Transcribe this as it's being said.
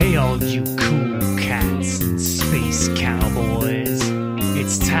you cool cats and space cowboys.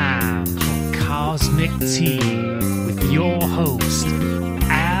 It's time for Cosmic Tea with your host,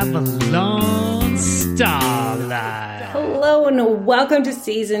 Avalon Starlight. Hello and welcome to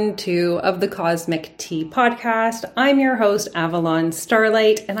Season 2 of the Cosmic Tea podcast. I'm your host, Avalon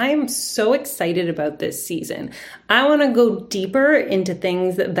Starlight, and I am so excited about this season. I want to go deeper into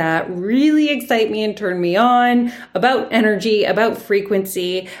things that really excite me and turn me on, about energy, about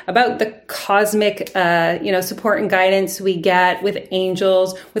frequency, about the cosmic, support and guidance we get with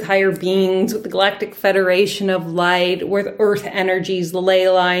angels, with higher beings, with the Galactic Federation of Light, with Earth energies, the ley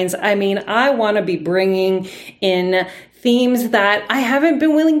lines. I mean, I want to be bringing in themes that I haven't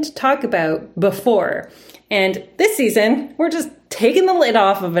been willing to talk about before. And this season, we're just taking the lid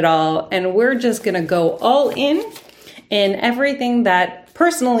off of it all, and we're just going to go all in everything that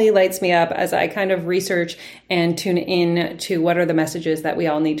personally lights me up as I kind of research and tune in to what are the messages that we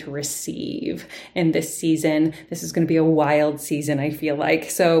all need to receive in this season. This is going to be a wild season, I feel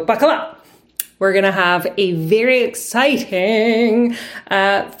like. So buckle up. We're going to have a very exciting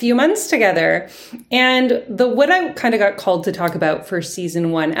few months together. And what I kind of got called to talk about for season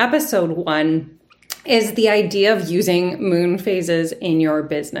 1, episode 1, is the idea of using moon phases in your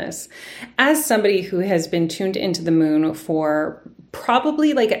business. As somebody who has been tuned into the moon for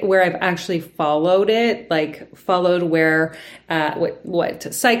probably like where I've actually followed it, like followed where,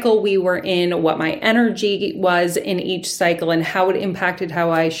 what cycle we were in, what my energy was in each cycle and how it impacted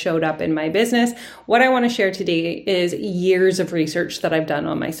how I showed up in my business. What I want to share today is years of research that I've done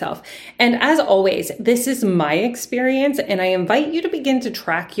on myself. And as always, this is my experience, and I invite you to begin to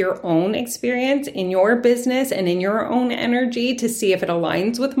track your own experience in your business and in your own energy to see if it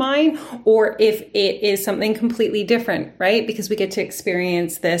aligns with mine or if it is something completely different, right? Because we get to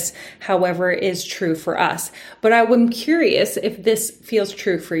experience this however is true for us. But I'm curious if this feels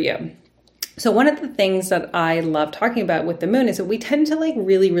true for you. So one of the things that I love talking about with the moon is that we tend to like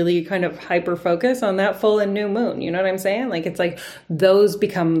really kind of hyper focus on that full and new moon. You know what I'm saying? Like it's like those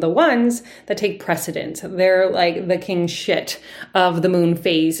become the ones that take precedence. They're like the king shit of the moon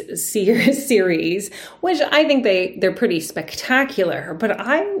phase series, which I think they're pretty spectacular. But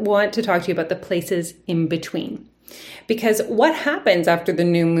I want to talk to you about the places in between. Because what happens after the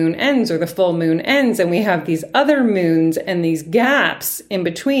new moon ends or the full moon ends and we have these other moons and these gaps in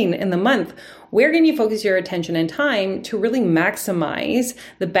between in the month, where can you focus your attention and time to really maximize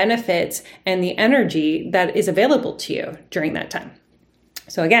the benefits and the energy that is available to you during that time?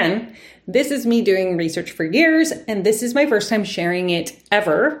 So again, this is me doing research for years, and this is my first time sharing it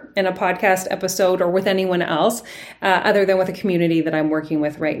ever in a podcast episode or with anyone else other than with a community that I'm working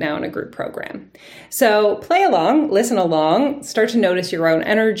with right now in a group program. So play along, listen along, start to notice your own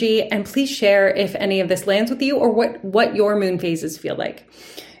energy, and please share if any of this lands with you or what your moon phases feel like.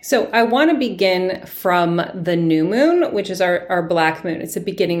 So I want to begin from the new moon, which is our black moon. It's a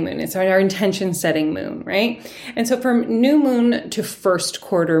beginning moon. It's our intention setting moon, right? And so from new moon to first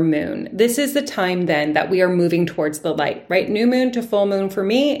quarter moon, this is the time then that we are moving towards the light, right? New moon to full moon for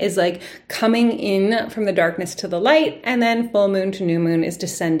me is like coming in from the darkness to the light, and then full moon to new moon is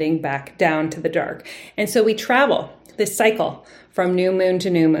descending back down to the dark. And so we travel this cycle from new moon to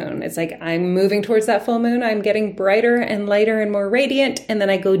new moon. It's like I'm moving towards that full moon. I'm getting brighter and lighter and more radiant. And then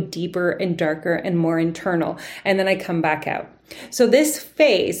I go deeper and darker and more internal. And then I come back out. So this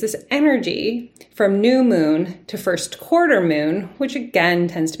phase, this energy from new moon to first quarter moon, which again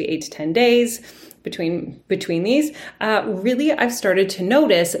tends to be 8 to 10 days between these, really I've started to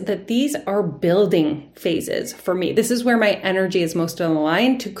notice that these are building phases for me. This is where my energy is most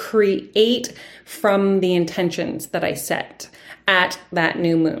aligned to create from the intentions that I set at that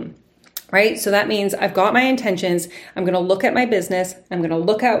new moon, right? So that means I've got my intentions. I'm going to look at my business. I'm going to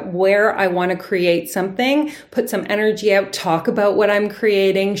look at where I want to create something, put some energy out, talk about what I'm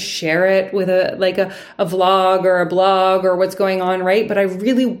creating, share it with a vlog or a blog or what's going on, right? But I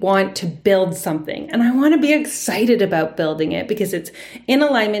really want to build something, and I want to be excited about building it because it's in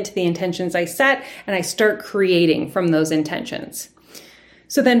alignment to the intentions I set, and I start creating from those intentions.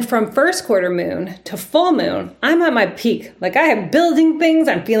 So then from first quarter moon to full moon, I'm at my peak. Like I am building things.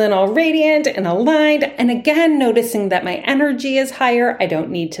 I'm feeling all radiant and aligned. And again, noticing that my energy is higher. I don't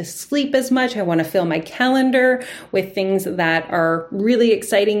need to sleep as much. I want to fill my calendar with things that are really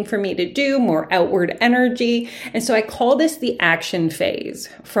exciting for me to do, more outward energy. And so I call this the action phase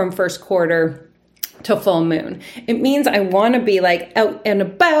from first quarter to full moon. It means I want to be like out and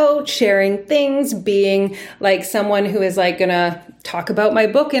about, sharing things, being like someone who is like gonna talk about my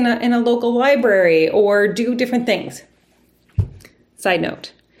book in a local library or do different things. Side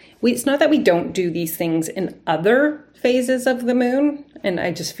note, it's not that we don't do these things in other phases of the moon, and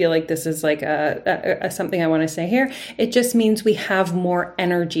I just feel like this is like a something I want to say here, it just means we have more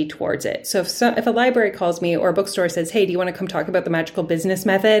energy towards it. So if a library calls me or a bookstore says, hey, do you want to come talk about the magical business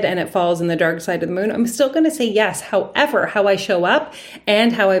method, and it falls in the dark side of the moon, I'm still going to say yes. However, how I show up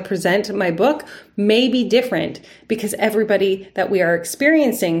and how I present my book may be different, because everybody that we are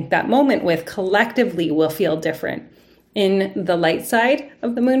experiencing that moment with collectively will feel different in the light side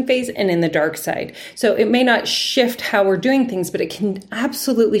of the moon phase and in the dark side. So it may not shift how we're doing things, but it can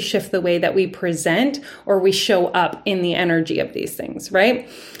absolutely shift the way that we present or we show up in the energy of these things, right?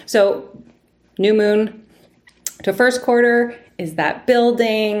 So new moon to first quarter is that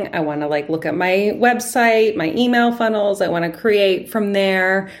building. I want to look at my website, my email funnels. I want to create from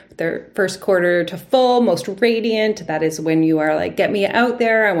there. The first quarter to full, most radiant. That is when you are get me out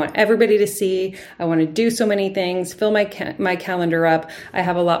there. I want everybody to see. I want to do so many things, fill my calendar up. I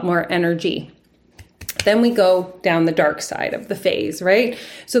have a lot more energy. Then we go down the dark side of the phase, right?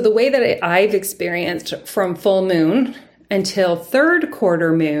 So the way that I've experienced from full moon until third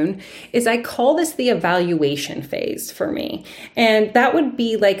quarter moon is I call this the evaluation phase for me. And that would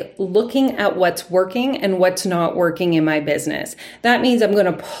be looking at what's working and what's not working in my business. That means I'm going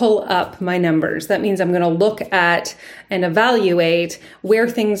to pull up my numbers. That means I'm going to look at and evaluate where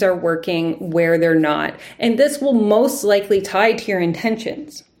things are working, where they're not. And this will most likely tie to your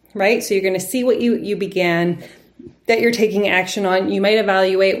intentions, right? So you're going to see what you began, that you're taking action on. You might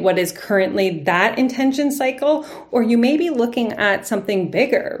evaluate what is currently that intention cycle, or you may be looking at something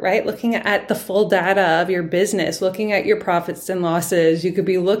bigger, right? Looking at the full data of your business, looking at your profits and losses. You could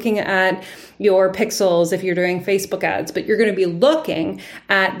be looking at your pixels if you're doing Facebook ads, but you're going to be looking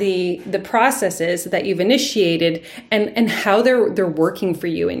at the processes that you've initiated and how they're working for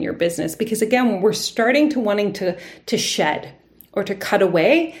you in your business. Because again, we're starting to wanting to shed or to cut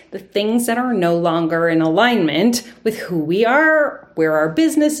away the things that are no longer in alignment with who we are, where our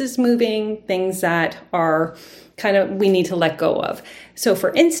business is moving, things that are we need to let go of. So for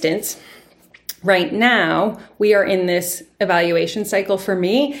instance, right now, we are in this evaluation cycle for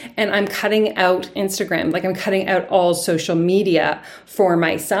me, and I'm cutting out Instagram. I'm cutting out all social media for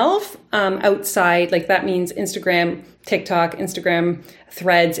myself outside. That means Instagram, TikTok, Instagram,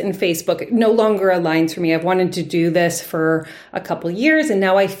 Threads, and Facebook no longer aligns for me. I've wanted to do this for a couple years, and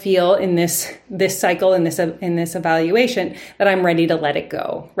now I feel in this cycle, in this evaluation, that I'm ready to let it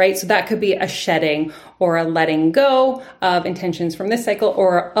go, right? So that could be a shedding or a letting go of intentions from this cycle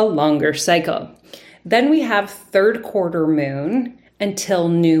or a longer cycle. Then we have third quarter moon until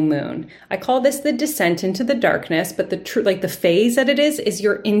new moon. I call this the descent into the darkness, but the phase that it is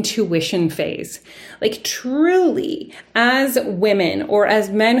your intuition phase. Truly, as women or as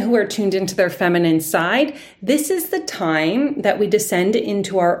men who are tuned into their feminine side, this is the time that we descend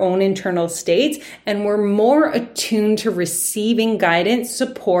into our own internal states, and we're more attuned to receiving guidance,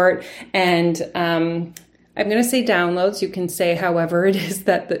 support, and I'm going to say downloads. You can say however it is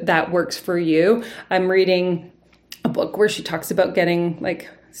that works for you. I'm reading a book where she talks about getting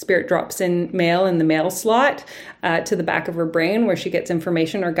spirit drops in mail in the mail slot to the back of her brain, where she gets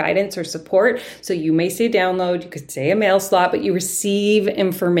information or guidance or support. So you may say download, you could say a mail slot, but you receive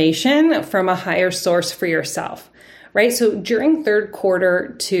information from a higher source for yourself. Right? So during third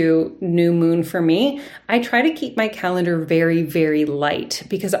quarter to new moon for me, I try to keep my calendar very, very light,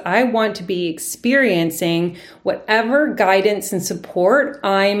 because I want to be experiencing whatever guidance and support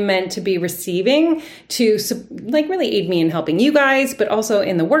I'm meant to be receiving to really aid me in helping you guys, but also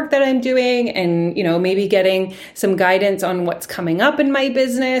in the work that I'm doing, and, maybe getting some guidance on what's coming up in my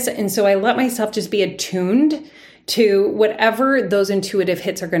business. And so I let myself just be attuned to whatever those intuitive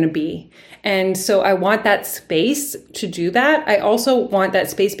hits are going to be. And so I want that space to do that. I also want that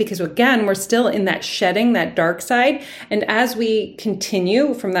space because, again, we're still in that shedding, that dark side. And as we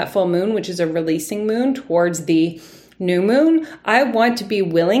continue from that full moon, which is a releasing moon, towards the new moon, I want to be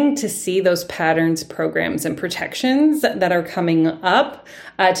willing to see those patterns, programs, and protections that are coming up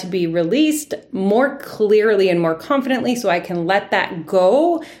to be released more clearly and more confidently, so I can let that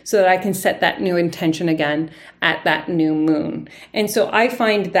go, so that I can set that new intention again at that new moon. And so I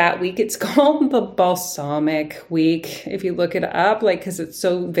find that week, it's called the balsamic week, if you look it up, because it's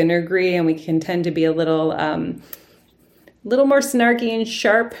so vinegary, and we can tend to be a little more snarky and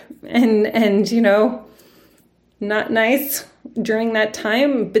sharp and not nice during that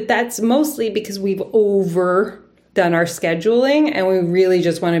time. But that's mostly because we've overdone our scheduling, and we really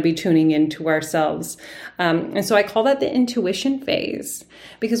just want to be tuning into ourselves. And so I call that the intuition phase,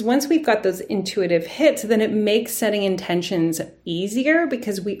 because once we've got those intuitive hits, then it makes setting intentions easier,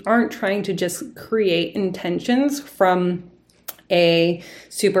 because we aren't trying to just create intentions from a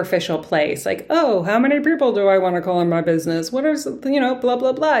superficial place. Like, oh, how many people do I want to call in my business? What is, blah,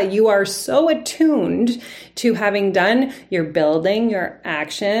 blah, blah. You are so attuned to having done your building, your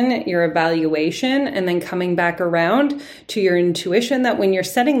action, your evaluation, and then coming back around to your intuition that when you're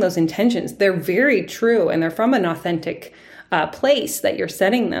setting those intentions, they're very true and they're from an authentic place that you're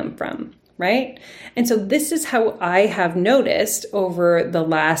setting them from. Right? And so this is how I have noticed over the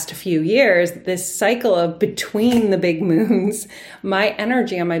last few years, this cycle of between the big moons, my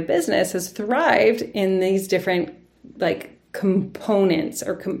energy on my business has thrived in these different like components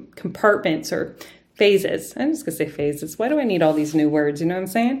or compartments or phases. I'm just going to say phases. Why do I need all these new words? You know what I'm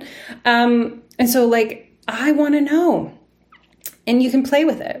saying? And so like, I want to know, and you can play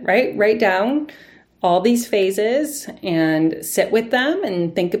with it, right? Write down all these phases and sit with them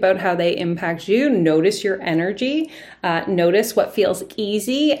and think about how they impact you. Notice your energy. Notice what feels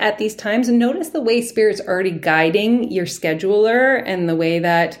easy at these times, and notice the way Spirit's already guiding your scheduler and the way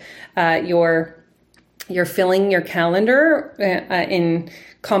that you're filling your calendar in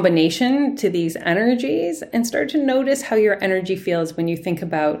combination to these energies, and start to notice how your energy feels when you think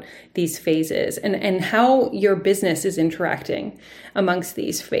about these phases and how your business is interacting amongst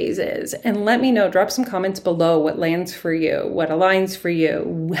these phases. And let me know, drop some comments below what lands for you, what aligns for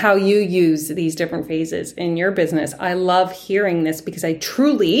you, how you use these different phases in your business. I love hearing this because I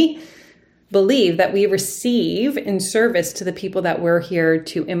truly believe that we receive in service to the people that we're here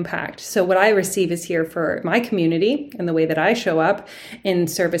to impact. So what I receive is here for my community and the way that I show up in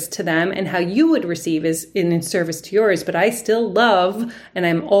service to them, and how you would receive is in service to yours. But I still love, and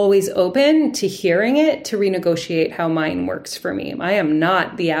I'm always open to hearing it, to renegotiate how mine works for me. I am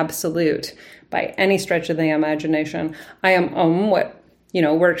not the absolute by any stretch of the imagination. I am what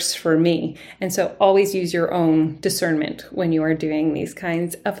works for me. And so always use your own discernment when you are doing these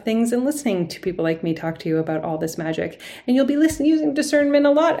kinds of things and listening to people like me talk to you about all this magic. And you'll be using discernment a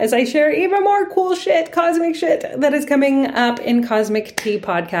lot as I share even more cool shit, cosmic shit that is coming up in Cosmic Tea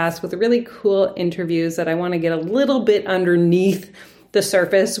podcast with really cool interviews that I want to get a little bit underneath the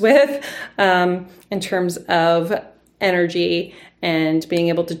surface with in terms of energy and being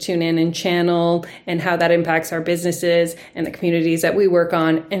able to tune in and channel, and how that impacts our businesses and the communities that we work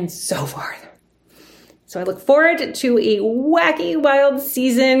on, and so forth. So I look forward to a wacky, wild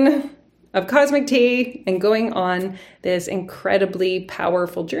season of Cosmic Tea and going on this incredibly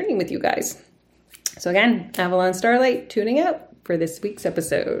powerful journey with you guys. So again, Avalon Starlight tuning out for this week's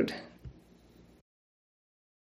episode.